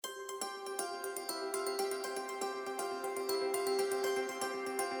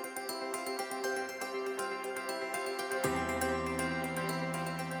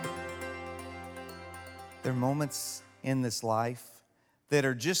There are moments in this life that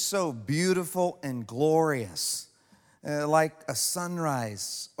are just so beautiful and glorious, like a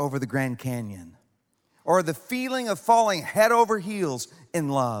sunrise over the Grand Canyon, or the feeling of falling head over heels in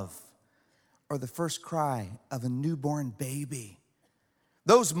love, or the first cry of a newborn baby.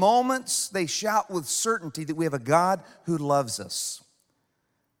 Those moments, they shout with certainty that we have a God who loves us.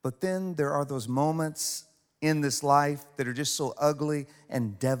 But then there are those moments in this life that are just so ugly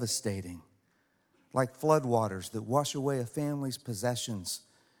and devastating, like floodwaters that wash away a family's possessions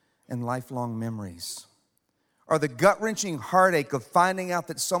and lifelong memories, or the gut-wrenching heartache of finding out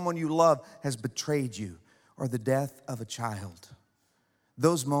that someone you love has betrayed you, or the death of a child.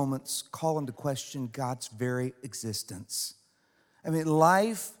 Those moments call into question God's very existence. I mean,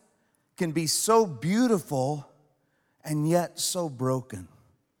 life can be so beautiful and yet so broken.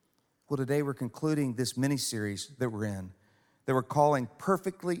 Well, today we're concluding this mini-series that we're in, that we're calling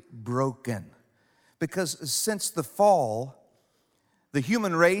Perfectly Broken. Because since the fall, the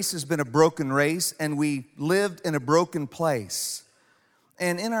human race has been a broken race, and we lived in a broken place.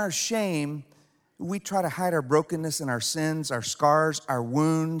 And in our shame, we try to hide our brokenness and our sins, our scars, our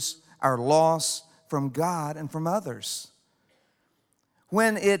wounds, our loss from God and from others.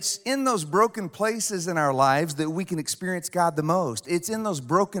 When it's in those broken places in our lives that we can experience God the most. It's in those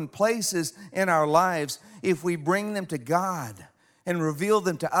broken places in our lives, if we bring them to God and reveal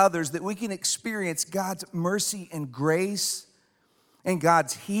them to others, that we can experience God's mercy and grace and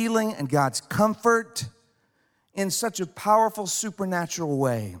God's healing and God's comfort in such a powerful supernatural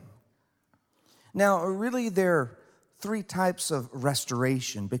way. Now, really, there are three types of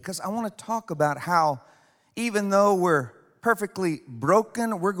restoration, because I want to talk about how even though we're perfectly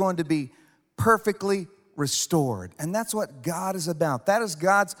broken, we're going to be perfectly restored. And that's what God is about. That is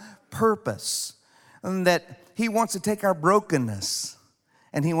God's purpose. And that He wants to take our brokenness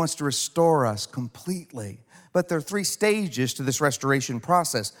and He wants to restore us completely. But there are three stages to this restoration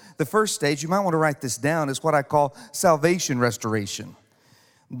process. The first stage, you might want to write this down, is what I call salvation restoration.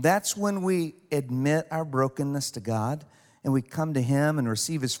 That's when we admit our brokenness to God and we come to Him and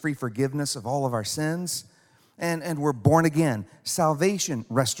receive His free forgiveness of all of our sins. And we're born again. Salvation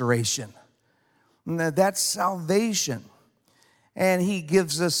restoration. That's salvation. And He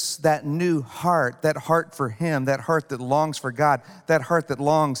gives us that new heart, that heart for Him, that heart that longs for God, that heart that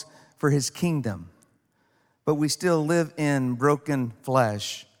longs for His kingdom. But we still live in broken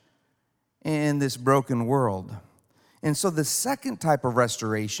flesh in this broken world. And so the second type of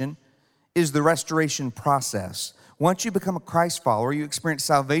restoration is the restoration process. Once you become a Christ follower, you experience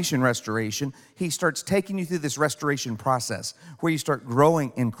salvation restoration. He starts taking you through this restoration process where you start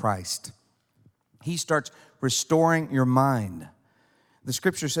growing in Christ. He starts restoring your mind. The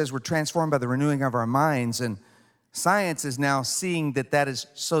scripture says we're transformed by the renewing of our minds, and science is now seeing that that is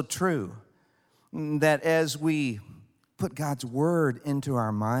so true. That as we put God's word into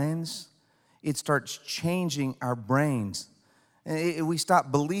our minds, it starts changing our brains. We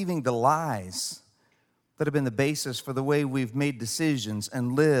stop believing the lies that have been the basis for the way we've made decisions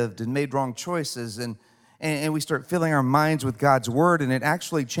and lived and made wrong choices. And we start filling our minds with God's word, and it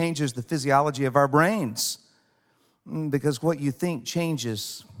actually changes the physiology of our brains. Because what you think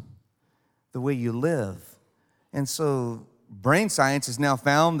changes the way you live. And so brain science has now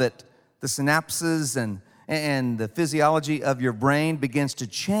found that the synapses and the physiology of your brain begins to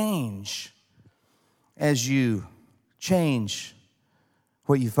change as you change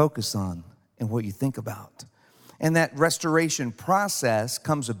what you focus on and what you think about. And that restoration process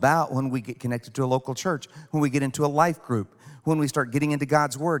comes about when we get connected to a local church, when we get into a life group, when we start getting into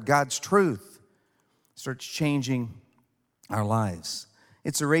God's word, God's truth starts changing our lives.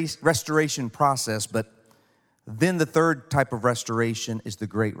 It's a restoration process, but then the third type of restoration is the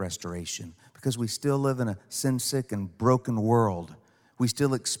great restoration, because we still live in a sin-sick and broken world. We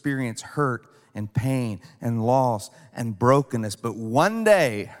still experience hurt and pain and loss and brokenness, but one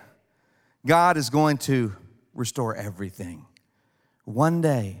day, God is going to restore everything. One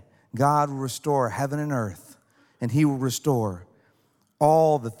day, God will restore heaven and earth, and He will restore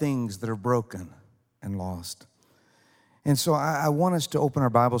all the things that are broken and lost. And so I want us to open our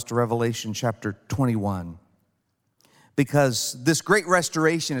Bibles to Revelation chapter 21, because this great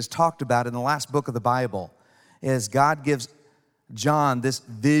restoration is talked about in the last book of the Bible, as God gives John this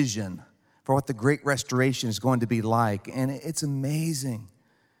vision for what the great restoration is going to be like. And it's amazing.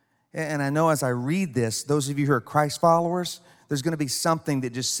 And I know as I read this, those of you who are Christ followers, there's going to be something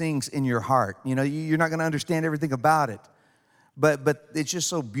that just sings in your heart. You know, you're not going to understand everything about it. But it's just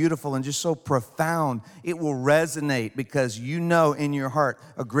so beautiful and just so profound. It will resonate because you know in your heart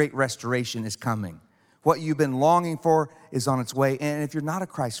a great restoration is coming. What you've been longing for is on its way. And if you're not a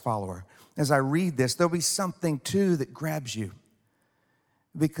Christ follower, as I read this, there'll be something too that grabs you,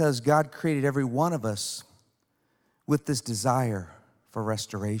 because God created every one of us with this desire for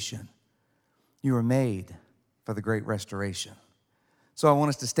restoration. You were made for the great restoration. So I want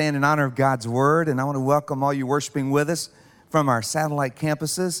us to stand in honor of God's word, and I want to welcome all you worshiping with us from our satellite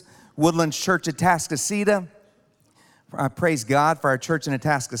campuses. Woodlands Church Atascocita. I praise God for our church in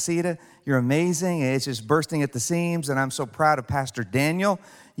Atascocita. You're amazing. It's just bursting at the seams, and I'm so proud of Pastor Daniel.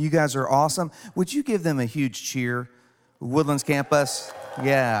 You guys are awesome. Would you give them a huge cheer? Woodlands campus.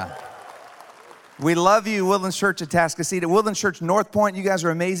 Yeah. We love you, Woodlands Church Atascocita. Woodlands Church North Point, you guys are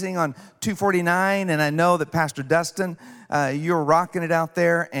amazing on 249, and I know that Pastor Dustin, you're rocking it out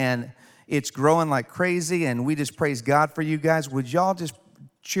there, and it's growing like crazy, and we just praise God for you guys. Would y'all just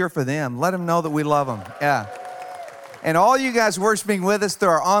cheer for them? Let them know that we love them. Yeah. And all you guys worshiping with us through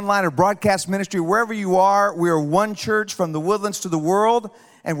our online or broadcast ministry, wherever you are, we are one church from the Woodlands to the world,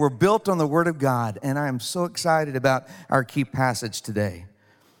 and we're built on the Word of God. And I am so excited about our key passage today.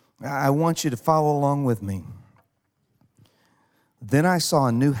 I want you to follow along with me. Then I saw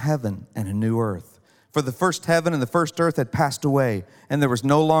a new heaven and a new earth. For the first heaven and the first earth had passed away, and there was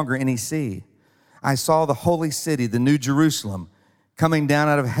no longer any sea. I saw the holy city, the new Jerusalem, coming down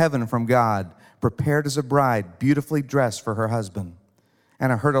out of heaven from God, prepared as a bride, beautifully dressed for her husband.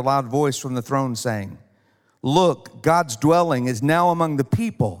 And I heard a loud voice from the throne saying, "Look, God's dwelling is now among the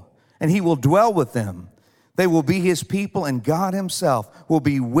people, and he will dwell with them. They will be his people, and God himself will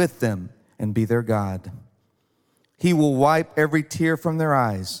be with them and be their God. He will wipe every tear from their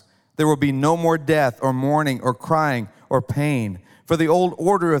eyes. There will be no more death or mourning or crying or pain, for the old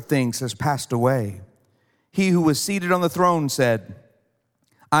order of things has passed away." He who was seated on the throne said,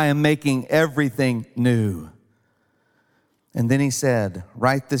 "I am making everything new." And then he said,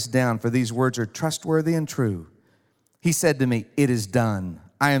 "Write this down, for these words are trustworthy and true." He said to me, "It is done.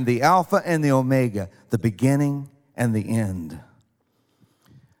 I am the Alpha and the Omega, the beginning and the end."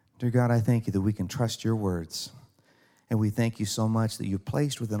 Dear God, I thank you that we can trust your words. And we thank you so much that you've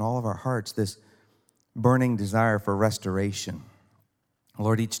placed within all of our hearts this burning desire for restoration.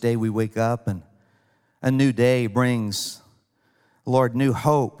 Lord, each day we wake up and a new day brings, Lord, new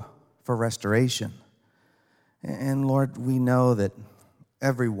hope for restoration. And Lord, we know that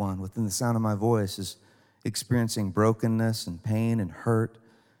everyone within the sound of my voice is experiencing brokenness and pain and hurt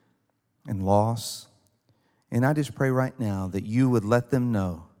and loss. And I just pray right now that you would let them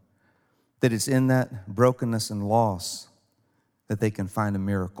know that it's in that brokenness and loss that they can find a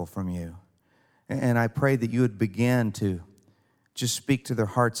miracle from you. And I pray that you would begin to just speak to their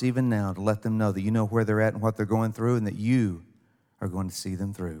hearts even now to let them know that you know where they're at and what they're going through, and that you are going to see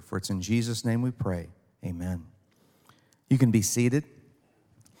them through. For it's in Jesus' name we pray. Amen. You can be seated.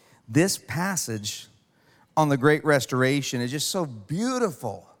 This passage on the Great Restoration is just so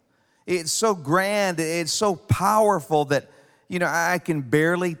beautiful. It's so grand. It's so powerful that, I can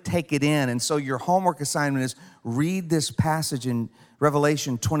barely take it in. And so your homework assignment is read this passage in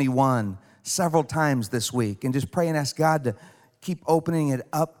Revelation 21 several times this week, and just pray and ask God to keep opening it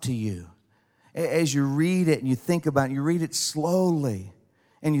up to you. As you read it and you think about it, you read it slowly,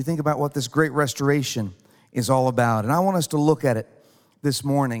 and you think about what this great restoration is all about. And I want us to look at it this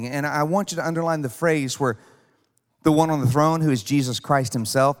morning. And I want you to underline the phrase where the one on the throne, who is Jesus Christ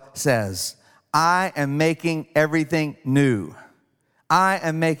himself, says, "I am making everything new." I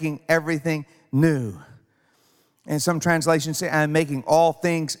am making everything new. And some translations say, "I am making all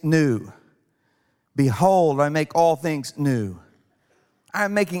things new. Behold, I make all things new."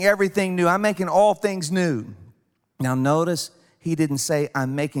 I'm making everything new. I'm making all things new. Now notice, he didn't say,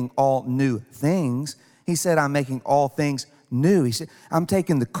 "I'm making all new things." He said, "I'm making all things new." He said, "I'm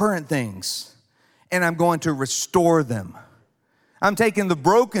taking the current things and I'm going to restore them. I'm taking the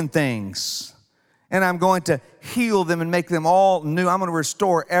broken things and I'm going to heal them and make them all new. I'm going to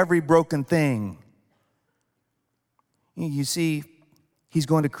restore every broken thing." You see, he's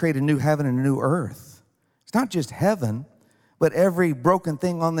going to create a new heaven and a new earth. It's not just heaven, but every broken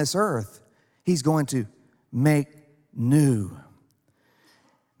thing on this earth, he's going to make new.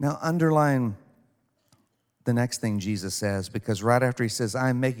 Now, underline the next thing Jesus says, because right after he says,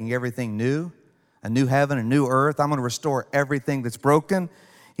 "I'm making everything new, a new heaven, a new earth, I'm going to restore everything that's broken,"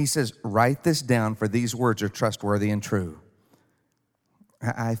 he says, "Write this down, for these words are trustworthy and true."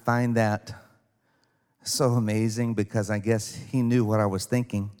 I find that so amazing, because I guess he knew what I was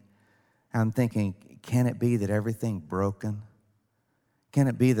thinking. I'm thinking, can it be that everything broken? Can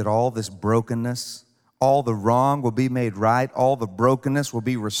it be that all this brokenness, all the wrong will be made right, all the brokenness will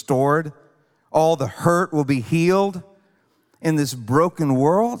be restored, all the hurt will be healed in this broken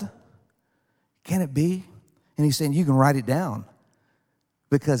world? Can it be? And he's saying, you can write it down,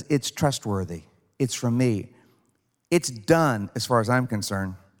 because it's trustworthy. It's from me. It's done as far as I'm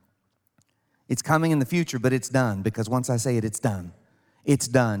concerned. It's coming in the future, but it's done because once I say it, it's done. It's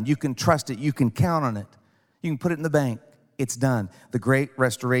done. You can trust it. You can count on it. You can put it in the bank. It's done. The great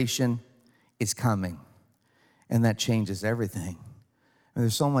restoration is coming, and that changes everything. And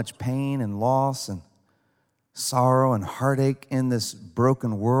there's so much pain and loss and sorrow and heartache in this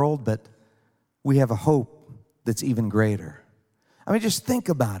broken world, but we have a hope that's even greater. I mean, just think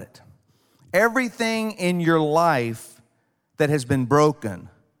about it. Everything in your life that has been broken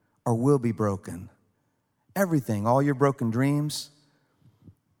or will be broken, everything, all your broken dreams,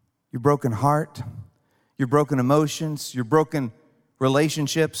 your broken heart, your broken emotions, your broken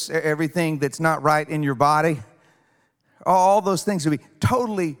relationships, everything that's not right in your body, all those things will be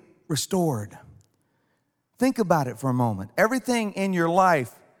totally restored. Think about it for a moment. Everything in your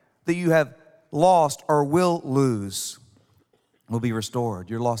life that you have lost or will lose will be restored.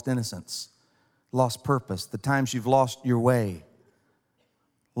 Your lost innocence, lost purpose, the times you've lost your way,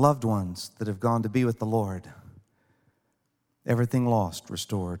 loved ones that have gone to be with the Lord. Everything lost,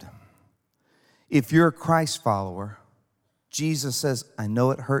 restored. If you're a Christ follower, Jesus says, I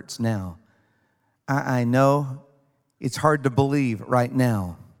know it hurts now. I know it's hard to believe right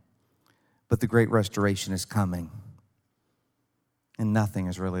now, but the great restoration is coming, and nothing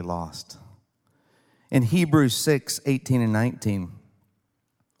is really lost. In Hebrews 6:18 and 19,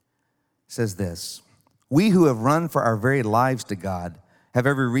 says this, we who have run for our very lives to God have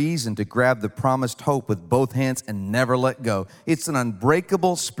every reason to grab the promised hope with both hands and never let go. It's an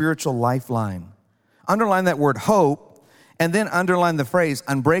unbreakable spiritual lifeline. Underline that word hope, and then underline the phrase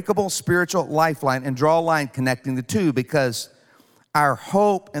unbreakable spiritual lifeline and draw a line connecting the two, because our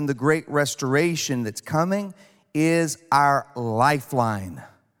hope in the great restoration that's coming is our lifeline.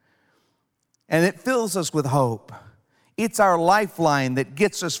 And it fills us with hope. It's our lifeline that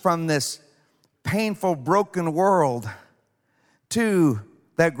gets us from this painful, broken world to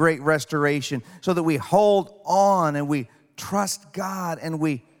that great restoration, so that we hold on and we trust God and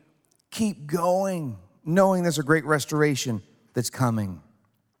we keep going, knowing there's a great restoration that's coming.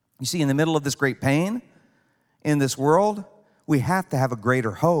 You see, in the middle of this great pain in this world, we have to have a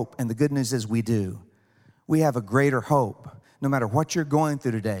greater hope, and the good news is we do. We have a greater hope. No matter what you're going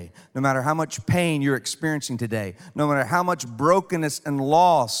through today, no matter how much pain you're experiencing today, no matter how much brokenness and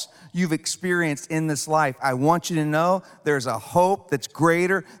loss you've experienced in this life, I want you to know there's a hope that's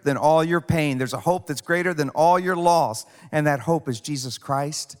greater than all your pain. There's a hope that's greater than all your loss, and that hope is Jesus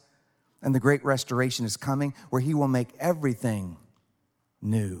Christ, and the great restoration is coming where He will make everything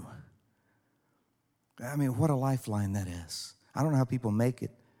new. I mean, what a lifeline that is. I don't know how people make it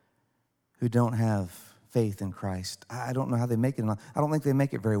who don't have faith in Christ. I don't know how they make it. I don't think they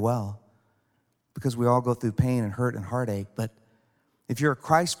make it very well, because we all go through pain and hurt and heartache. But if you're a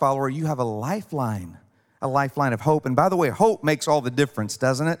Christ follower, you have a lifeline of hope. And by the way, hope makes all the difference,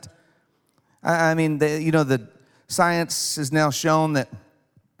 doesn't it? I mean, the science has now shown that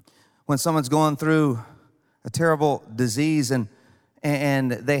when someone's going through a terrible disease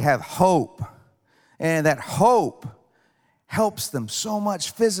and they have hope, and that hope helps them so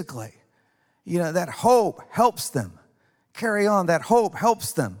much physically. That hope helps them carry on. That hope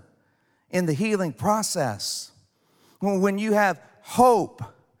helps them in the healing process. When you have hope,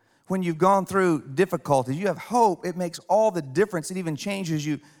 when you've gone through difficulties, you have hope, it makes all the difference. It even changes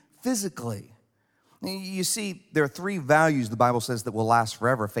you physically. You see, there are 3 values the Bible says that will last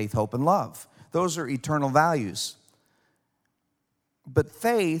forever: faith, hope, and love. Those are eternal values. But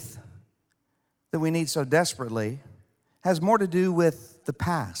faith, that we need so desperately, has more to do with the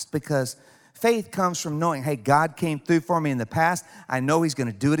past, because faith comes from knowing, hey, God came through for me in the past. I know He's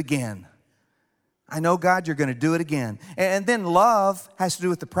going to do it again. I know, God, you're going to do it again. And then love has to do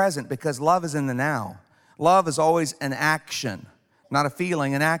with the present, because love is in the now. Love is always an action, not a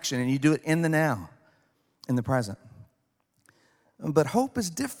feeling, an action. And you do it in the now, in the present. But hope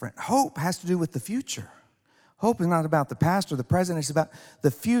is different. Hope has to do with the future. Hope is not about the past or the present. It's about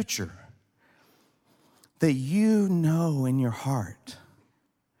the future. That you know in your heart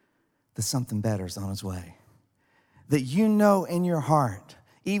that something better is on its way. That you know in your heart,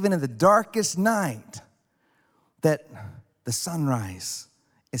 even in the darkest night, that the sunrise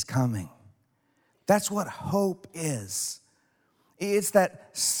is coming. That's what hope is. It's that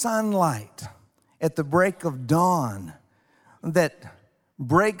sunlight at the break of dawn that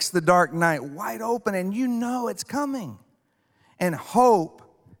breaks the dark night wide open, and you know it's coming. And hope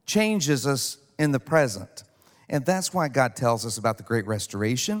changes us in the present. And that's why God tells us about the great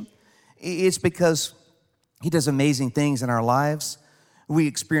restoration. It's because He does amazing things in our lives We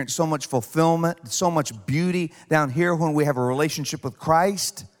experience so much fulfillment, so much beauty down here when we have a relationship with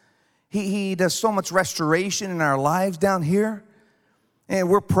Christ. He does so much restoration in our lives down here. And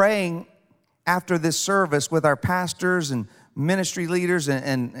we're praying after this service with our pastors and ministry leaders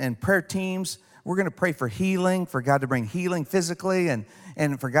and prayer teams. We're going to pray for healing, for God to bring healing physically and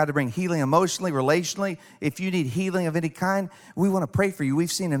for God to bring healing emotionally, relationally. If you need healing of any kind, we want to pray for you.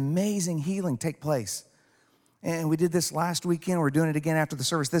 We've seen amazing healing take place. And we did this last weekend. We're doing it again after the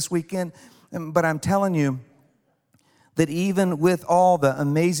service this weekend. But I'm telling you that even with all the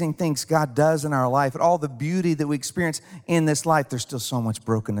amazing things God does in our life, and all the beauty that we experience in this life, there's still so much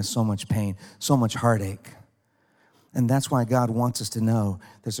brokenness, so much pain, so much heartache. And that's why God wants us to know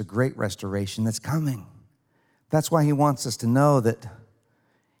there's a great restoration that's coming. That's why He wants us to know that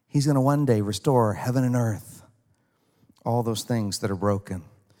He's going to one day restore heaven and earth, all those things that are broken.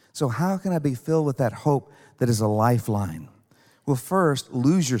 So how can I be filled with that hope that is a lifeline? Well, first,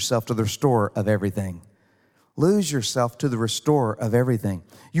 lose yourself to the restorer of everything. Lose yourself to the restorer of everything.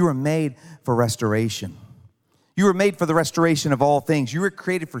 You were made for restoration. You were made for the restoration of all things. You were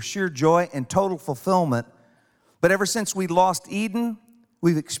created for sheer joy and total fulfillment. But ever since we lost Eden,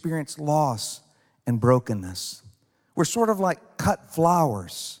 we've experienced loss and brokenness. We're sort of like cut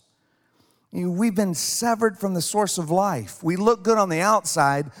flowers. We've been severed from the source of life. We look good on the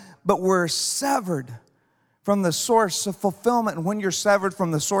outside, but we're severed from the source of fulfillment. And when you're severed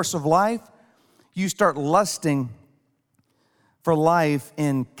from the source of life, you start lusting for life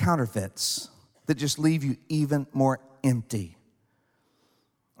in counterfeits that just leave you even more empty.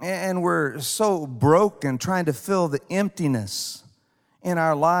 And we're so broken trying to fill the emptiness in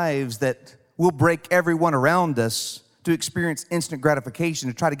our lives that we'll break everyone around us to experience instant gratification,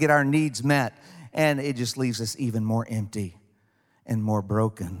 to try to get our needs met. And it just leaves us even more empty and more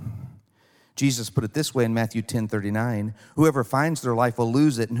broken. Jesus put it this way in Matthew 10:39, whoever finds their life will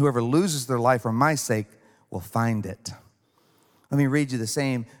lose it, and whoever loses their life for my sake will find it. Let me read you the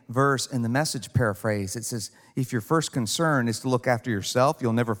same verse in the Message paraphrase. It says, if your first concern is to look after yourself,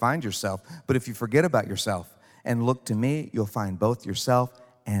 you'll never find yourself. But if you forget about yourself and look to me, you'll find both yourself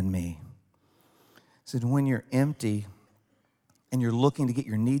and me. So when you're empty and you're looking to get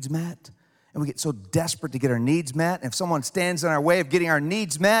your needs met, and we get so desperate to get our needs met, and if someone stands in our way of getting our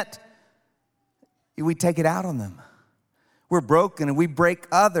needs met, we take it out on them. We're broken and we break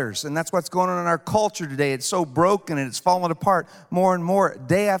others, and that's what's going on in our culture today. It's so broken and it's falling apart more and more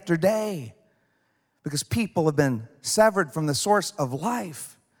day after day because people have been severed from the source of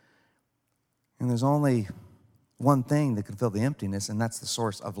life. And there's only one thing that can fill the emptiness, and that's the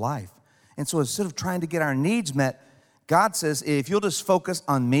source of life. And so instead of trying to get our needs met, God says, if you'll just focus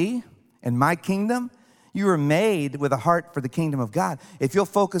on me and my kingdom, you were made with a heart for the kingdom of God. If you'll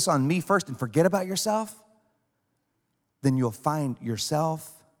focus on me first and forget about yourself, then you'll find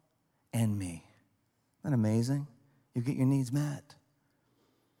yourself and me. Isn't that amazing? You get your needs met.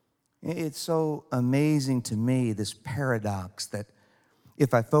 It's so amazing to me, this paradox that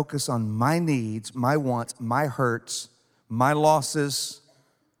if I focus on my needs, my wants, my hurts, my losses,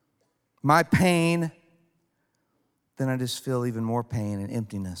 my pain, then I just feel even more pain and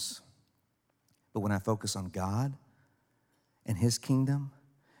emptiness. But when I focus on God and His kingdom,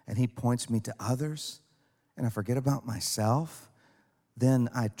 and He points me to others, and I forget about myself, then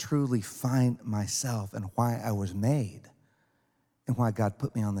I truly find myself and why I was made and why God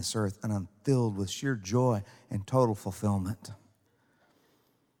put me on this earth, and I'm filled with sheer joy and total fulfillment.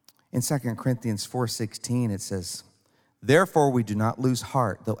 In 2 Corinthians 4:16, it says, therefore we do not lose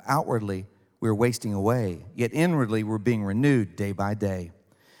heart, though outwardly we're wasting away, yet inwardly we're being renewed day by day.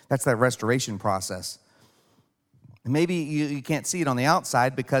 That's that restoration process. And maybe you can't see it on the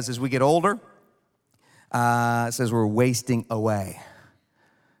outside because as we get older, it says we're wasting away.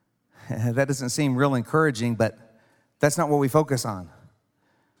 That doesn't seem real encouraging, but that's not what we focus on.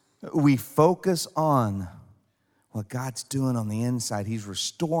 We focus on what God's doing on the inside. He's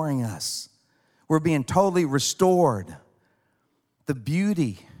restoring us. We're being totally restored. The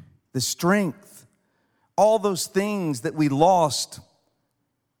beauty, the strength, all those things that we lost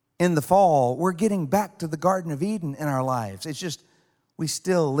in the fall, we're getting back to the Garden of Eden in our lives. It's just we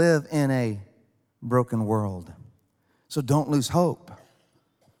still live in a broken world. So don't lose hope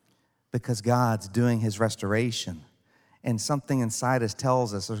because God's doing His restoration. And something inside us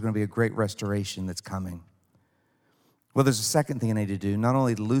tells us there's going to be a great restoration that's coming. Well, there's a second thing I need to do, not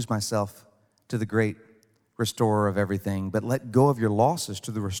only to lose myself to the great restorer of everything, but let go of your losses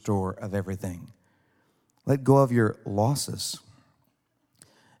to the restorer of everything. Let go of your losses.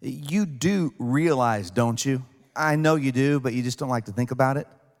 You do realize, don't you? I know you do, but you just don't like to think about it.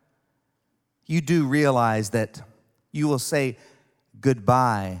 You do realize that you will say,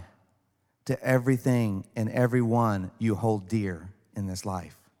 goodbye to everything and everyone you hold dear in this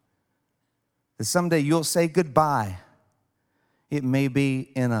life. That someday you'll say goodbye. It may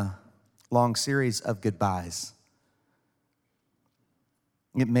be in a long series of goodbyes.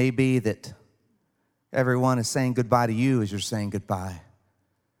 It may be that everyone is saying goodbye to you as you're saying goodbye.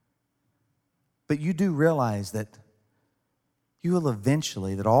 But you do realize that you will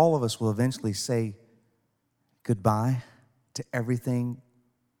eventually, that all of us will eventually say goodbye to everything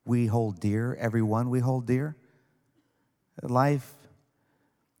we hold dear, everyone we hold dear. Life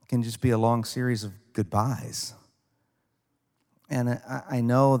can just be a long series of goodbyes. And I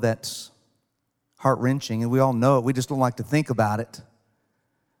know that's heart-wrenching, and we all know it. We just don't like to think about it.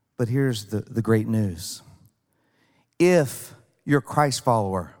 But here's the great news. If you're a Christ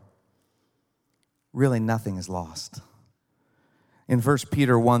follower, really nothing is lost. In 1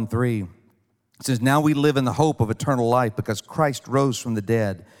 Peter 1:3, it says, "Now we live in the hope of eternal life because Christ rose from the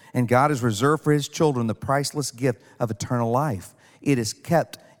dead, and God has reserved for his children the priceless gift of eternal life. It is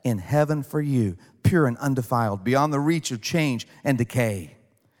kept in heaven for you, pure and undefiled, beyond the reach of change and decay.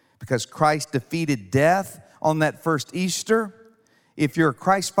 Because Christ defeated death on that first Easter, if you're a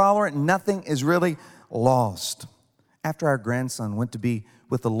Christ follower, nothing is really lost." After our grandson went to be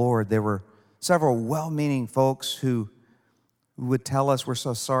with the Lord, there were several well-meaning folks who would tell us, "We're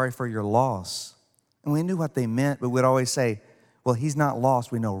so sorry for your loss." And we knew what they meant, but we'd always say, "Well, he's not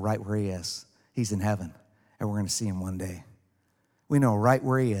lost. We know right where he is. He's in heaven, and we're going to see him one day. We know right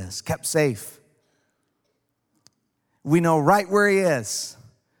where he is, kept safe. We know right where he is."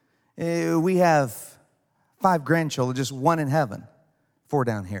 We have 5 grandchildren, just 1 in heaven, 4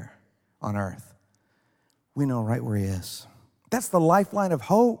 down here on earth. We know right where he is. That's the lifeline of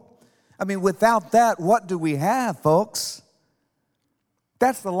hope. I mean, without that, what do we have, folks?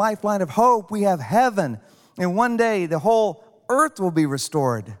 That's the lifeline of hope. We have heaven, and one day the whole earth will be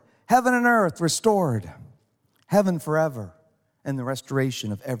restored. Heaven and earth restored. Heaven forever, and the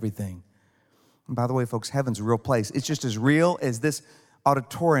restoration of everything. And by the way, folks, heaven's a real place. It's just as real as this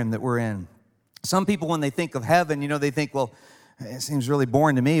auditorium that we're in. Some people, when they think of heaven, they think, well, it seems really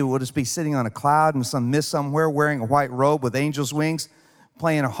boring to me. We'll just be sitting on a cloud in some mist somewhere, wearing a white robe with angels' wings,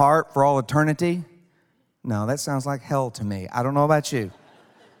 playing a harp for all eternity. No, that sounds like hell to me. I don't know about you.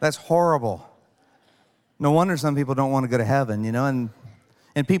 That's horrible. No wonder some people don't want to go to heaven,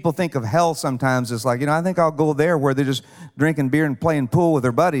 and people think of hell sometimes as like, I think I'll go there where they're just drinking beer and playing pool with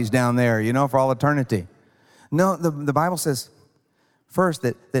their buddies down there, for all eternity. No, the Bible says first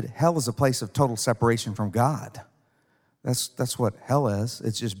that hell is a place of total separation from God. That's what hell is.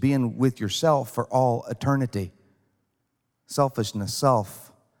 It's just being with yourself for all eternity. Selfishness,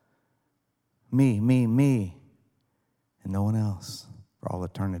 self, me, and no one else for all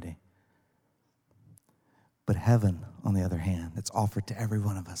eternity. But heaven, on the other hand, that's offered to every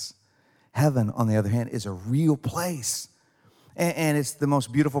one of us. Heaven, on the other hand, is a real place. And it's the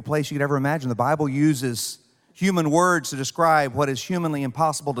most beautiful place you could ever imagine. The Bible uses human words to describe what is humanly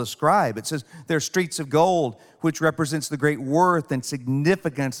impossible to describe. It says there are streets of gold, which represents the great worth and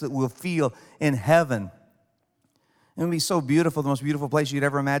significance that we'll feel in heaven. It would be so beautiful, the most beautiful place you could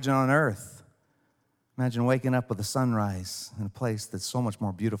ever imagine on earth. Imagine waking up with a sunrise in a place that's so much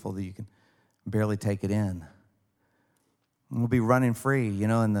more beautiful that you can barely take it in. And we'll be running free,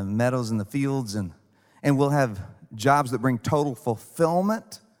 in the meadows and the fields, and we'll have jobs that bring total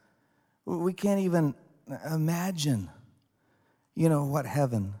fulfillment. We can't even imagine, what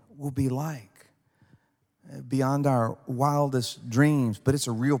heaven will be like beyond our wildest dreams, but it's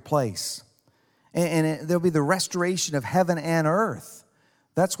a real place. And there'll be the restoration of heaven and earth.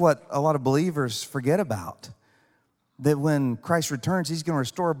 That's what a lot of believers forget about. That when Christ returns, he's going to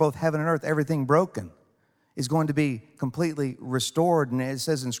restore both heaven and earth. Everything broken is going to be completely restored. And it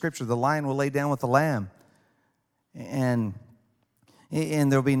says in Scripture, the lion will lay down with the lamb. And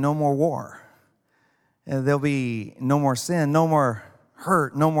there'll be no more war. And there'll be no more sin, no more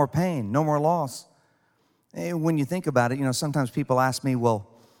hurt, no more pain, no more loss. And when you think about it, sometimes people ask me, well,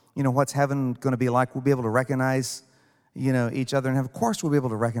 what's heaven going to be like? We'll be able to recognize each other, and of course we'll be able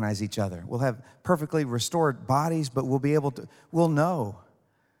to recognize each other. We'll have perfectly restored bodies, but we'll know.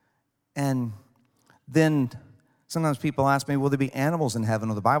 And then sometimes people ask me, will there be animals in heaven?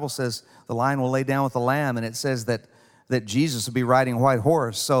 Well, the Bible says the lion will lay down with the lamb, and it says that Jesus will be riding a white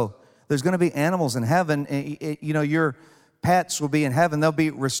horse. So there's going to be animals in heaven. Your pets will be in heaven. They'll be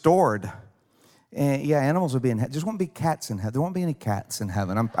restored. Animals will be in heaven. There won't be cats in heaven. There won't be any cats in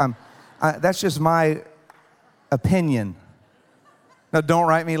heaven. That's just my opinion. Now, don't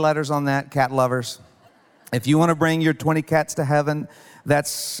write me letters on that, cat lovers. If you want to bring your 20 cats to heaven,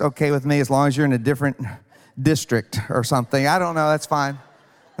 that's okay with me as long as you're in a different district or something. I don't know. That's fine.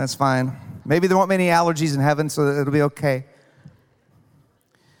 That's fine. Maybe there won't be any allergies in heaven, so it'll be okay.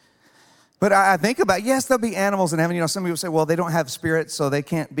 But I think about, yes, there'll be animals in heaven. You know, some people say, well, they don't have spirits, so they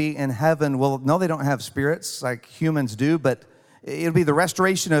can't be in heaven. Well, no, they don't have spirits like humans do, but it'll be the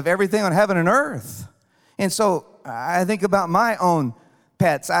restoration of everything on heaven and earth. And so I think about my own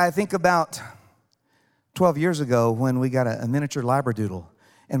pets. I think about 12 years ago when we got a miniature Labradoodle,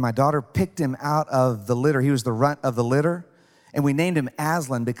 and my daughter picked him out of the litter. He was the runt of the litter, and we named him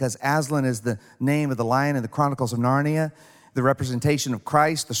Aslan because Aslan is the name of the lion in the Chronicles of Narnia, the representation of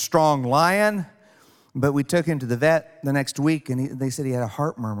Christ, the strong lion. But we took him to the vet the next week, and they said he had a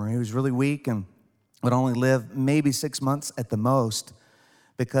heart murmur. He was really weak and would only live maybe 6 months at the most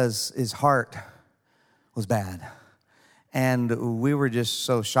because his heart was bad. And we were just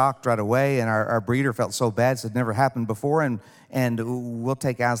so shocked right away, and our breeder felt so bad. It had never happened before, and we'll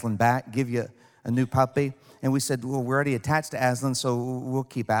take Aslan back, give you a new puppy. And we said, well, we're already attached to Aslan, so we'll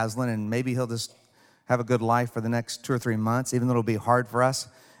keep Aslan, and maybe he'll just have a good life for the next 2 or 3 months, even though it'll be hard for us.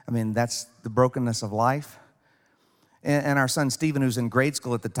 I mean, that's the brokenness of life. And our son Stephen, who's in grade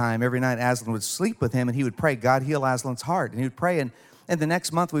school at the time, every night Aslan would sleep with him, and he would pray, God, heal Aslan's heart. And he would pray, and the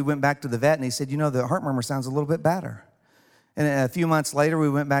next month we went back to the vet, and he said, you know, the heart murmur sounds a little bit better. And a few months later, we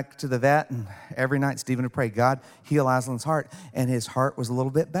went back to the vet, and every night Stephen would pray, God, heal Aslan's heart. And his heart was a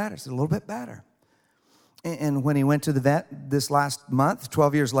little bit better. It's a little bit better. And when he went to the vet this last month,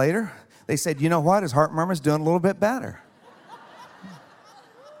 12 years later, they said, you know what? His heart murmur's doing a little bit better.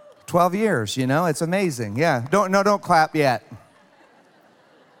 12 years, you know, it's amazing. Yeah, don't clap yet.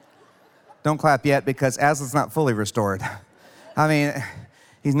 Don't clap yet because Aslan's not fully restored. I mean,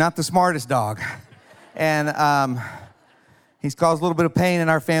 he's not the smartest dog. And he's caused a little bit of pain in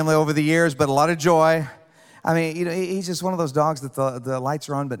our family over the years, but a lot of joy. I mean, you know, he's just one of those dogs that the lights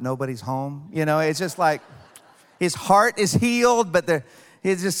are on, but nobody's home. You know, it's just like his heart is healed, but there's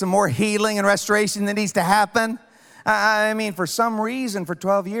just some more healing and restoration that needs to happen. I mean, for some reason, for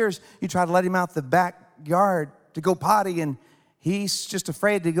 12 years, you try to let him out the backyard to go potty, and he's just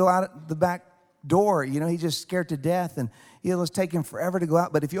afraid to go out the back door. You know, he's just scared to death, and it'll just take him forever to go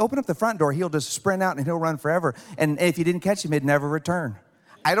out. But if you open up the front door, he'll just sprint out, and he'll run forever. And if you didn't catch him, he'd never return.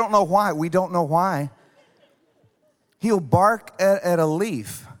 I don't know why. We don't know why. He'll bark at a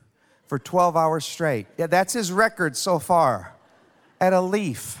leaf for 12 hours straight. Yeah, that's his record so far. At a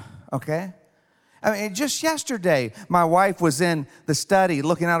leaf, okay? I mean, just yesterday, my wife was in the study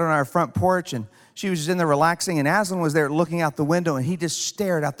looking out on our front porch, and she was just in there relaxing, and Aslan was there looking out the window, and he just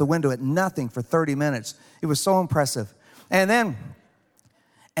stared out the window at nothing for 30 minutes. It was so impressive. And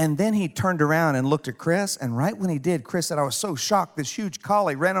then he turned around and looked at Chris, and right when he did, Chris said, I was so shocked, this huge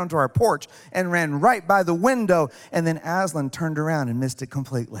collie ran onto our porch and ran right by the window, and then Aslan turned around and missed it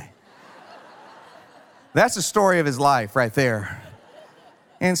completely. That's the story of his life right there.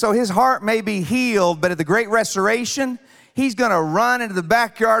 And so his heart may be healed, but at the great restoration, he's going to run into the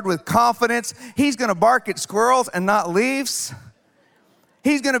backyard with confidence. He's going to bark at squirrels and not leaves.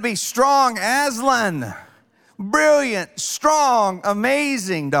 He's going to be strong Aslan. Brilliant, strong,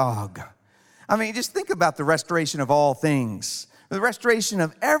 amazing dog. I mean, just think about the restoration of all things. The restoration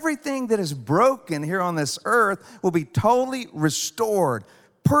of everything that is broken here on this earth will be totally restored,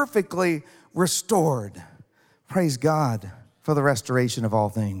 perfectly restored. Praise God for the restoration of all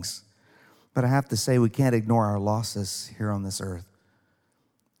things. But I have to say, we can't ignore our losses here on this earth.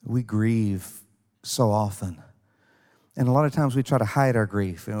 We grieve so often. And a lot of times we try to hide our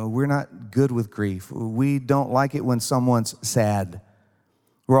grief. You know, we're not good with grief. We don't like it when someone's sad.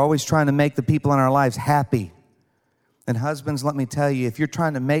 We're always trying to make the people in our lives happy. And husbands, let me tell you, if you're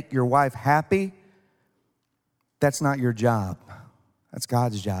trying to make your wife happy, that's not your job. That's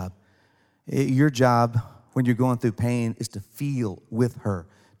God's job. Your job when you're going through pain is to feel with her,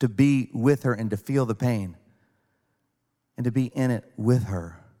 to be with her and to feel the pain and to be in it with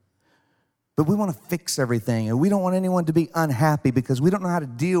her. But we want to fix everything, and we don't want anyone to be unhappy because we don't know how to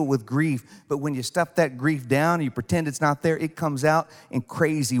deal with grief. But when you stuff that grief down and you pretend it's not there, it comes out in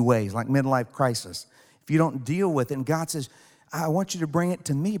crazy ways, like midlife crisis. If you don't deal with it, and God says, I want you to bring it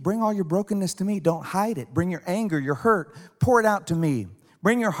to me. Bring all your brokenness to me. Don't hide it. Bring your anger, your hurt. Pour it out to me.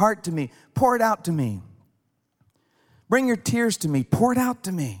 Bring your heart to me. Pour it out to me. Bring your tears to me. Pour it out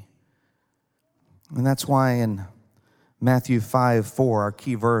to me. And that's why in Matthew 5:4, our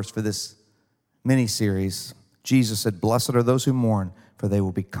key verse for this mini-series, Jesus said, blessed are those who mourn, for they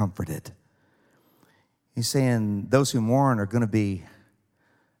will be comforted. He's saying those who mourn are going to be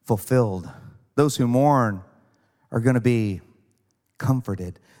fulfilled. Those who mourn are going to be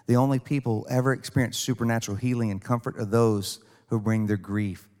comforted. The only people who ever experience supernatural healing and comfort are those who bring their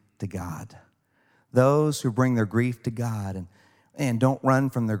grief to God. Those who bring their grief to God and don't run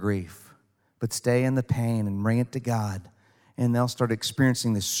from their grief, but stay in the pain and bring it to God. And they'll start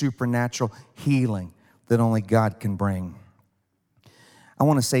experiencing the supernatural healing that only God can bring. I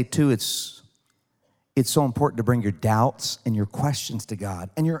want to say, too, it's so important to bring your doubts and your questions to God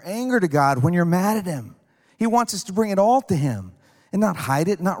and your anger to God when you're mad at Him. He wants us to bring it all to Him and not hide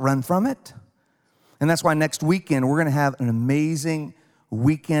it, not run from it. And that's why next weekend we're going to have an amazing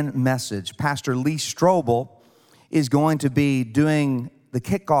weekend message. Pastor Lee Strobel is going to be doing the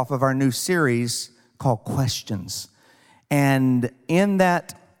kickoff of our new series called Questions. And in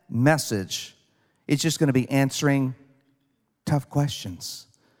that message, it's just going to be answering tough questions.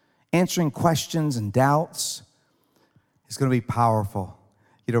 Answering questions and doubts is going to be powerful.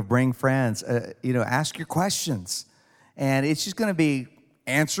 Bring friends, ask your questions. And it's just going to be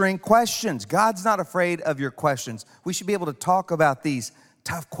answering questions. God's not afraid of your questions. We should be able to talk about these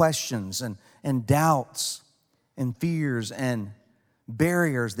tough questions and doubts and fears and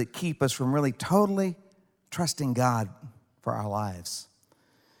barriers that keep us from really totally trusting God for our lives.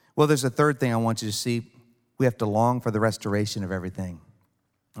 Well, there's a third thing I want you to see. We have to long for the restoration of everything.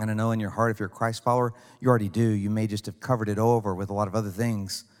 And I know in your heart, if you're a Christ follower, you already do. You may just have covered it over with a lot of other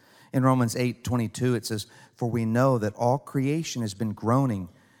things. In Romans 8:22, it says, "For we know that all creation has been groaning,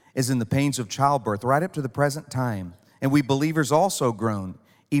 as in the pains of childbirth, right up to the present time. And we believers also groan,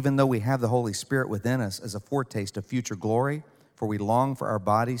 even though we have the Holy Spirit within us as a foretaste of future glory, for we long for our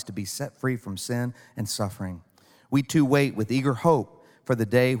bodies to be set free from sin and suffering. We too wait with eager hope for the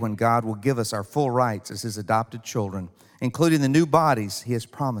day when God will give us our full rights as His adopted children, including the new bodies He has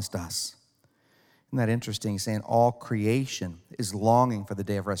promised us." Isn't that interesting? He's saying all creation is longing for the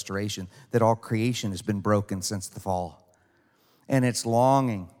day of restoration, that all creation has been broken since the fall. And it's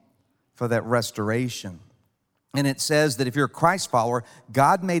longing for that restoration. And it says that if you're a Christ follower,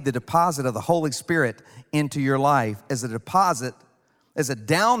 God made the deposit of the Holy Spirit into your life as a deposit, as a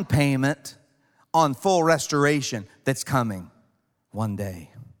down payment on full restoration that's coming. One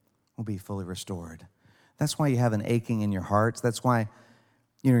day will be fully restored. That's why you have an aching in your hearts. That's why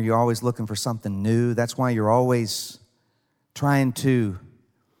you're always looking for something new. That's why you're always trying to,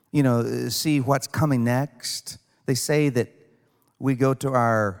 see what's coming next. They say that we go to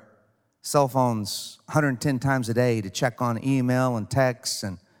our cell phones 110 times a day to check on email and texts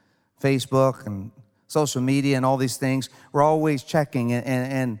and Facebook and social media and all these things. We're always checking,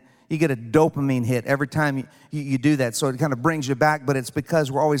 and you get a dopamine hit every time you do that. So it kind of brings you back, but it's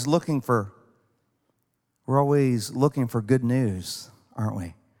because we're always looking for good news, aren't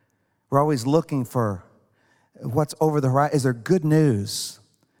we? We're always looking for what's over the horizon. Is there good news?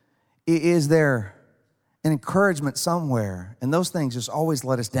 Is there an encouragement somewhere? And those things just always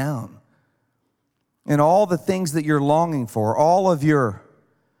let us down. And all the things that you're longing for, all of your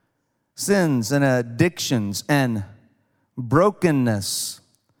sins and addictions and brokenness,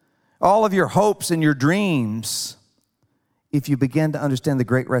 all of your hopes and your dreams, if you begin to understand the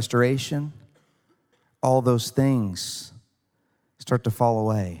great restoration, all those things start to fall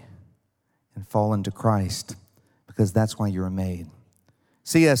away and fall into Christ, because that's why you were made.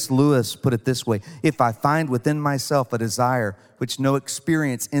 C.S. Lewis put it this way: "If I find within myself a desire which no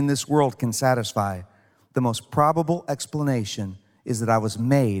experience in this world can satisfy, the most probable explanation is that I was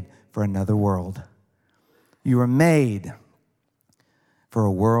made for another world." You were made for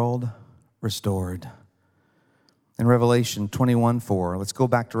a world restored. In Revelation 21:4, let's go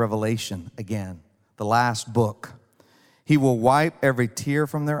back to Revelation again, the last book. "He will wipe every tear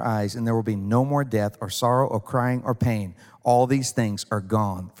from their eyes, and there will be no more death or sorrow or crying or pain. All these things are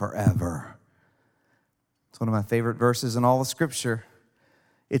gone forever." It's one of my favorite verses in all of Scripture.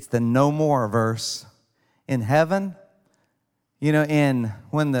 It's the no more verse. In heaven,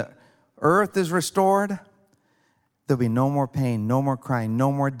 when the earth is restored, there'll be no more pain, no more crying,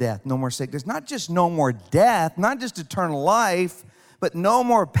 no more death, no more sickness. Not just no more death, not just eternal life, but no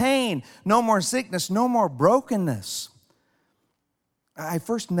more pain, no more sickness, no more brokenness. I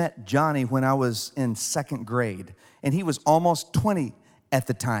first met Johnny when I was in second grade, and he was almost 20 at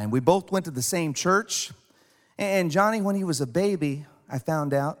the time. We both went to the same church, and Johnny, when he was a baby, I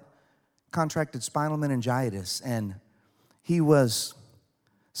found out, contracted spinal meningitis, and he was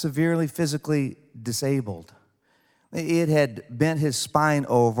severely physically disabled. It had bent his spine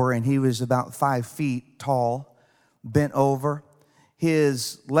over, and he was about 5 feet tall, bent over.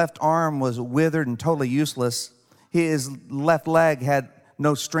 His left arm was withered and totally useless. His left leg had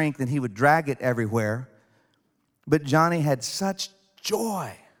no strength, and he would drag it everywhere. But Johnny had such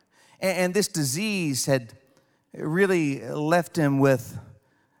joy. And this disease had really left him with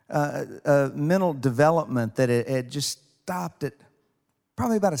a mental development that it had just stopped at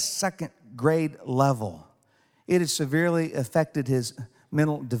probably about a second grade level. It had severely affected his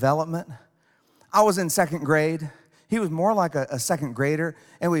mental development. I was in second grade. He was more like a second grader,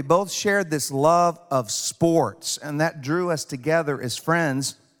 and we both shared this love of sports, and that drew us together as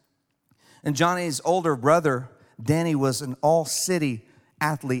friends. And Johnny's older brother, Danny, was an all-city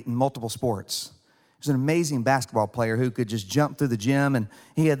athlete in multiple sports. He was an amazing basketball player who could just jump through the gym, and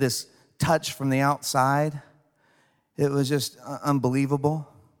he had this touch from the outside. It was just unbelievable.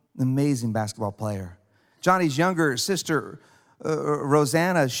 An amazing basketball player. Johnny's younger sister,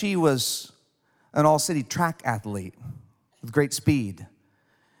 Rosanna, she was an all-city track athlete with great speed.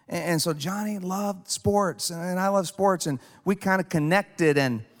 And so Johnny loved sports, and I love sports, and we kind of connected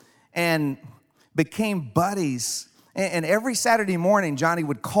and became buddies. And every Saturday morning, Johnny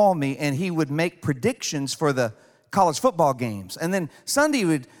would call me, and he would make predictions for the college football games. And then Sunday, he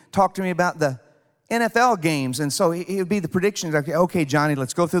would talk to me about the NFL games. And so it would be the predictions. Okay, Johnny,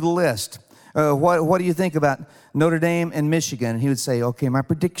 let's go through the list. What do you think about Notre Dame and Michigan? And he would say, okay, my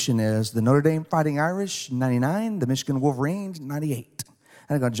prediction is the Notre Dame Fighting Irish, 99, the Michigan Wolverines, 98.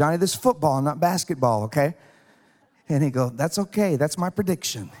 And I go, Johnny, this is football, not basketball, okay? And he'd go, that's okay, that's my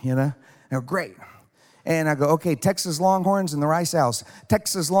prediction, you know? I go, great. And I go, okay, Texas Longhorns and the Rice Owls.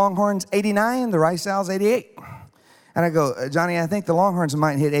 Texas Longhorns, 89, the Rice Owls, 88. And I go, Johnny, I think the Longhorns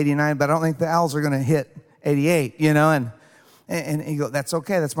might hit 89, but I don't think the Owls are going to hit 88, you know? And he go, that's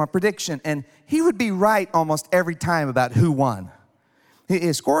okay, that's my prediction. And he would be right almost every time about who won.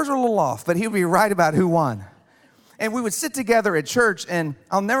 His scores were a little off, but he would be right about who won. And we would sit together at church, and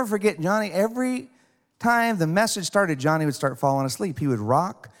I'll never forget Johnny. Every time the message started, Johnny would start falling asleep. He would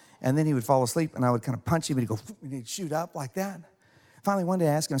rock, and then he would fall asleep, and I would kind of punch him, and he'd shoot up like that. Finally, one day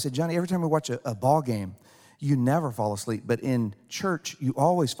I asked him, I said, Johnny, every time we watch a ball game, you never fall asleep, but in church, you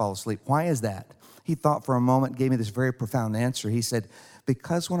always fall asleep. Why is that? He thought for a moment, gave me this very profound answer. He said,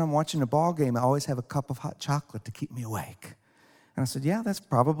 because when I'm watching a ball game, I always have a cup of hot chocolate to keep me awake. And I said, yeah, that's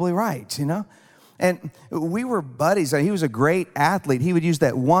probably right, you know? And we were buddies. He was a great athlete. He would use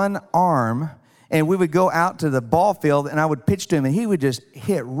that one arm, and we would go out to the ball field, and I would pitch to him, and he would just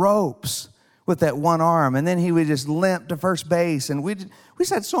hit ropes with that one arm. And then he would just limp to first base, and we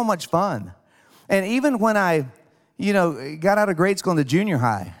just had so much fun. And even when I, got out of grade school into junior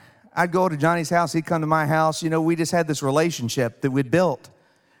high, I'd go to Johnny's house, he'd come to my house. We just had this relationship that we'd built.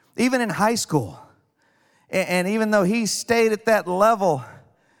 Even in high school. And even though he stayed at that level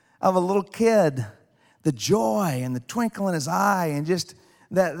of a little kid, the joy and the twinkle in his eye and just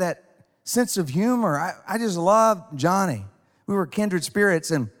that sense of humor, I just loved Johnny. We were kindred spirits,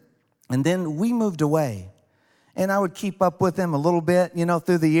 and then we moved away. And I would keep up with him a little bit,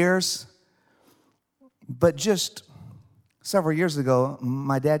 through the years. But just several years ago,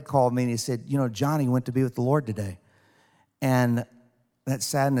 my dad called me and he said, Johnny went to be with the Lord today. And that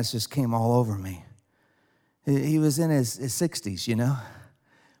sadness just came all over me. He was in his 60s,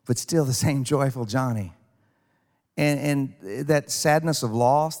 but still the same joyful Johnny. And that sadness of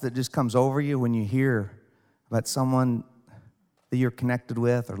loss that just comes over you when you hear about someone that you're connected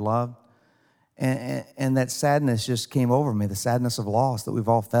with or loved. And that sadness just came over me, the sadness of loss that we've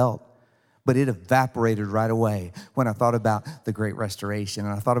all felt. But it evaporated right away when I thought about the great restoration.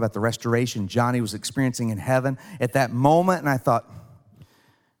 And I thought about the restoration Johnny was experiencing in heaven at that moment. And I thought,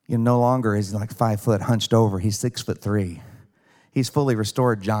 no longer is he like 5 foot hunched over. He's 6'3". He's fully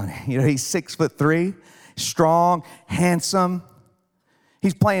restored, Johnny. He's 6'3", strong, handsome.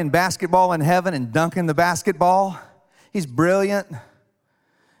 He's playing basketball in heaven and dunking the basketball. He's brilliant.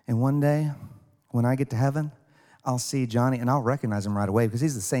 And one day, when I get to heaven, I'll see Johnny, and I'll recognize him right away because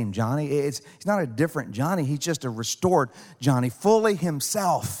he's the same Johnny. He's not a different Johnny. He's just a restored Johnny, fully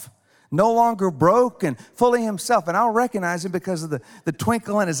himself, no longer broken, fully himself. And I'll recognize him because of the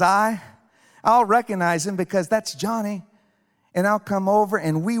twinkle in his eye. I'll recognize him because that's Johnny. And I'll come over,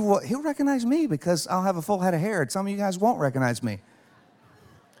 and he'll recognize me because I'll have a full head of hair. Some of you guys won't recognize me.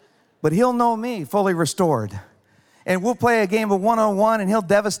 But he'll know me, fully restored. And we'll play a game of one-on-one, and he'll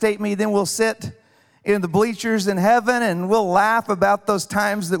devastate me. Then we'll sit in the bleachers in heaven, and we'll laugh about those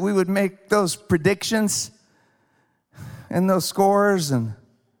times that we would make those predictions and those scores, and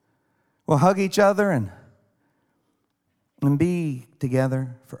we'll hug each other and be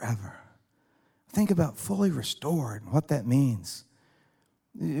together forever. Think about fully restored and what that means.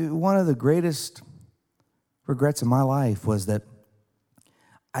 One of the greatest regrets of my life was that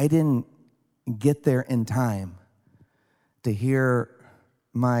I didn't get there in time to hear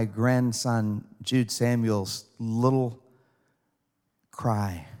my grandson, Jude Samuel's little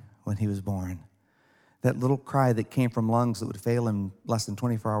cry when he was born. That little cry that came from lungs that would fail him less than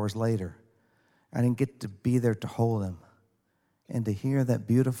 24 hours later. I didn't get to be there to hold him and to hear that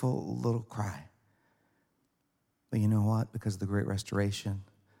beautiful little cry. But you know what? Because of the great restoration,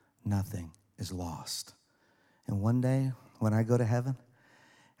 nothing is lost. And one day, when I go to heaven,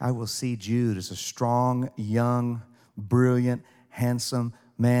 I will see Jude as a strong, young, brilliant, handsome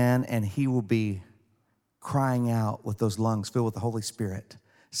man, and he will be crying out with those lungs filled with the Holy Spirit,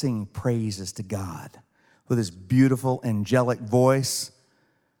 singing praises to God with his beautiful, angelic voice,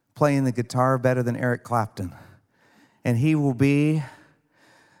 playing the guitar better than Eric Clapton. And he will be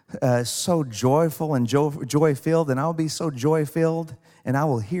so joyful and joy-filled, and I'll be so joy-filled, and I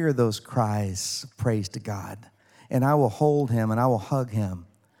will hear those cries of praise to God, and I will hold him, and I will hug him,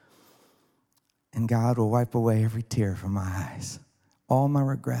 and God will wipe away every tear from my eyes, all my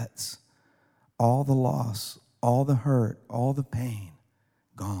regrets, all the loss, all the hurt, all the pain,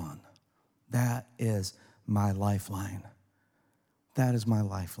 gone. That is my lifeline. That is my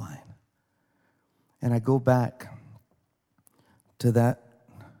lifeline. And I go back to that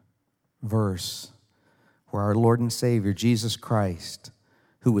verse where our Lord and Savior, Jesus Christ,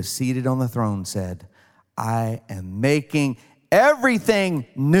 who was seated on the throne, said, I am making everything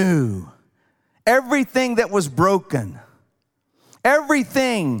new. Everything that was broken,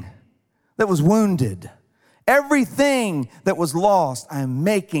 everything that was wounded, everything that was lost, I am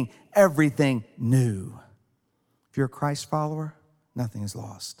making everything new. If you're a Christ follower, nothing is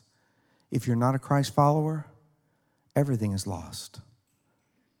lost. If you're not a Christ follower, everything is lost,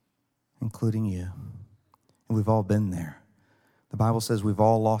 including you. And we've all been there. The Bible says we've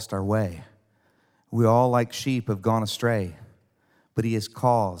all lost our way. We all, like sheep, have gone astray, but He has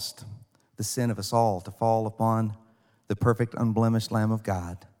caused the sin of us all to fall upon the perfect, unblemished Lamb of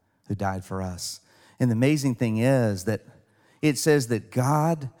God who died for us. And the amazing thing is that it says that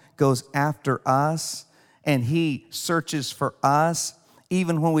God goes after us and He searches for us.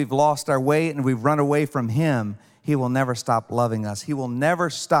 Even when we've lost our way and we've run away from Him, He will never stop loving us. He will never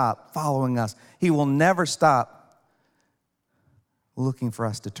stop following us. He will never stop looking for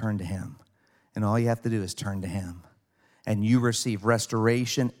us to turn to Him. And all you have to do is turn to Him. And you receive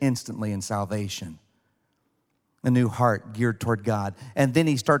restoration instantly in salvation. A new heart geared toward God. And then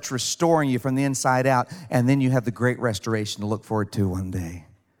He starts restoring you from the inside out. And then you have the great restoration to look forward to one day.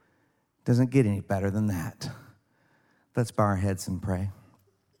 Doesn't get any better than that. Let's bow our heads and pray.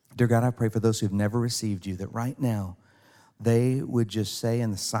 Dear God, I pray for those who've never received You, that right now they would just say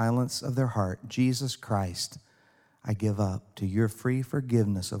in the silence of their heart, Jesus Christ, I give up to Your free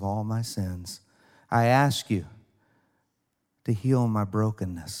forgiveness of all my sins. I ask You to heal my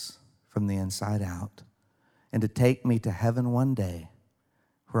brokenness from the inside out and to take me to heaven one day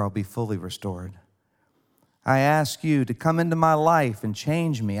where I'll be fully restored. I ask You to come into my life and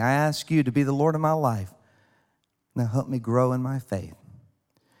change me. I ask You to be the Lord of my life. Now help me grow in my faith.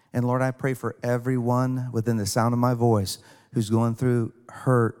 And Lord, I pray for everyone within the sound of my voice who's going through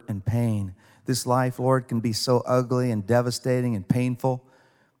hurt and pain. This life, Lord, can be so ugly and devastating and painful.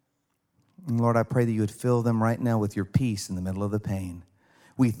 And Lord, I pray that You would fill them right now with Your peace in the middle of the pain.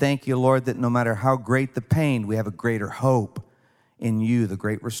 We thank You, Lord, that no matter how great the pain, we have a greater hope in You, the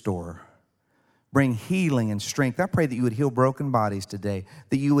great restorer. Bring healing and strength. I pray that You would heal broken bodies today,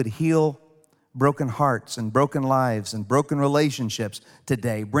 that You would heal broken hearts and broken lives and broken relationships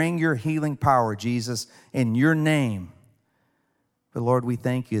today. Bring Your healing power, Jesus, in Your name. But Lord, we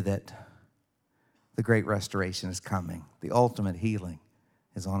thank You that the great restoration is coming. The ultimate healing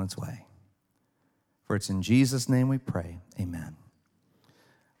is on its way. For it's in Jesus' name we pray. Amen.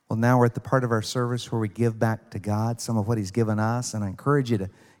 Well, now we're at the part of our service where we give back to God some of what He's given us, and I encourage you to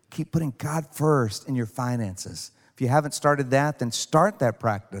keep putting God first in your finances. If you haven't started that, then start that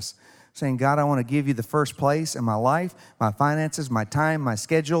practice. Saying, God, I want to give You the first place in my life, my finances, my time, my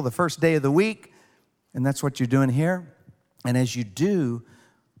schedule, the first day of the week. And that's what you're doing here. And as you do,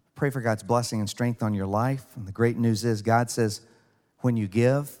 pray for God's blessing and strength on your life. And the great news is God says, when you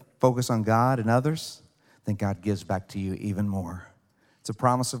give, focus on God and others, then God gives back to you even more. It's a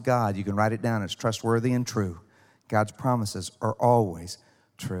promise of God. You can write it down. It's trustworthy and true. God's promises are always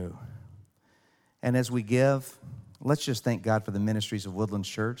true. And as we give, let's just thank God for the ministries of Woodlands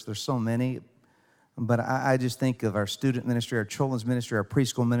Church. There's so many, but I just think of our student ministry, our children's ministry, our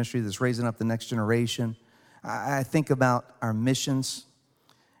preschool ministry that's raising up the next generation. I think about our missions,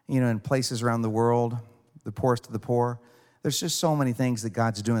 in places around the world, the poorest of the poor. There's just so many things that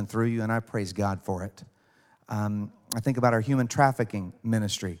God's doing through you, and I praise God for it. I think about our human trafficking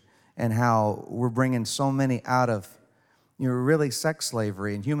ministry and how we're bringing so many out of, really sex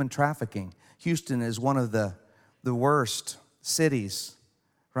slavery and human trafficking. Houston is one of the worst cities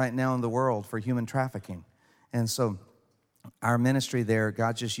right now in the world for human trafficking. And so our ministry there,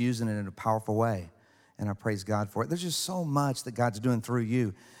 God's just using it in a powerful way. and I praise God for it. There's just so much that God's doing through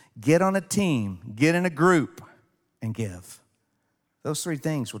you. Get on a team, get in a group, and give. Those three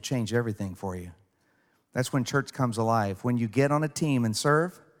things will change everything for you. That's when church comes alive. When you get on a team and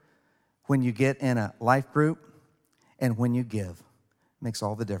serve, when you get in a life group, and when you give. It makes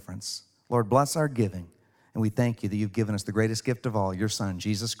all the difference. Lord, bless our giving. And we thank you that you've given us the greatest gift of all, your Son,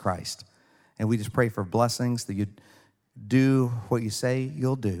 Jesus Christ. And we just pray for blessings, that you'd do what you say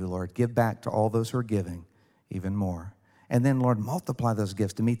you'll do, Lord. Give back to all those who are giving even more. And then, Lord, multiply those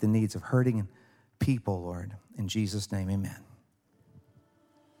gifts to meet the needs of hurting people, Lord. In Jesus' name, amen.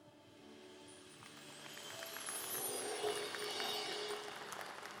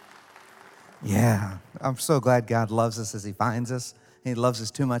 Yeah, I'm so glad God loves us as he finds us. He loves us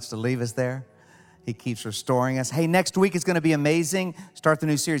too much to leave us there. He keeps restoring us. Hey, next week is going to be amazing. Start the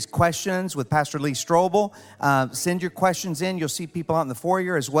new series, Questions, with Pastor Lee Strobel. Send your questions in. You'll see people out in the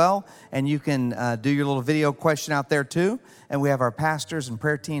foyer as well, and you can do your little video question out there too. And we have our pastors and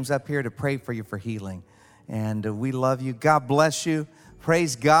prayer teams up here to pray for you for healing. And we love you. God bless you.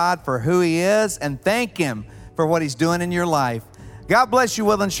 Praise God for who he is, and thank him for what he's doing in your life. God bless you,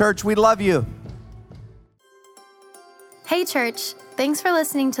 Woodland Church. We love you. Hey, church. Thanks for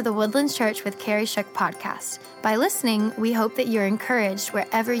listening to the Woodlands Church with Carrie Shook podcast. By listening, we hope that you're encouraged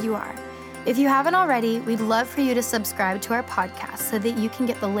wherever you are. If you haven't already, we'd love for you to subscribe to our podcast so that you can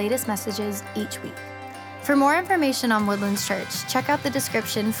get the latest messages each week. For more information on Woodlands Church, check out the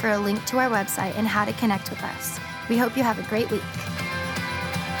description for a link to our website and how to connect with us. We hope you have a great week.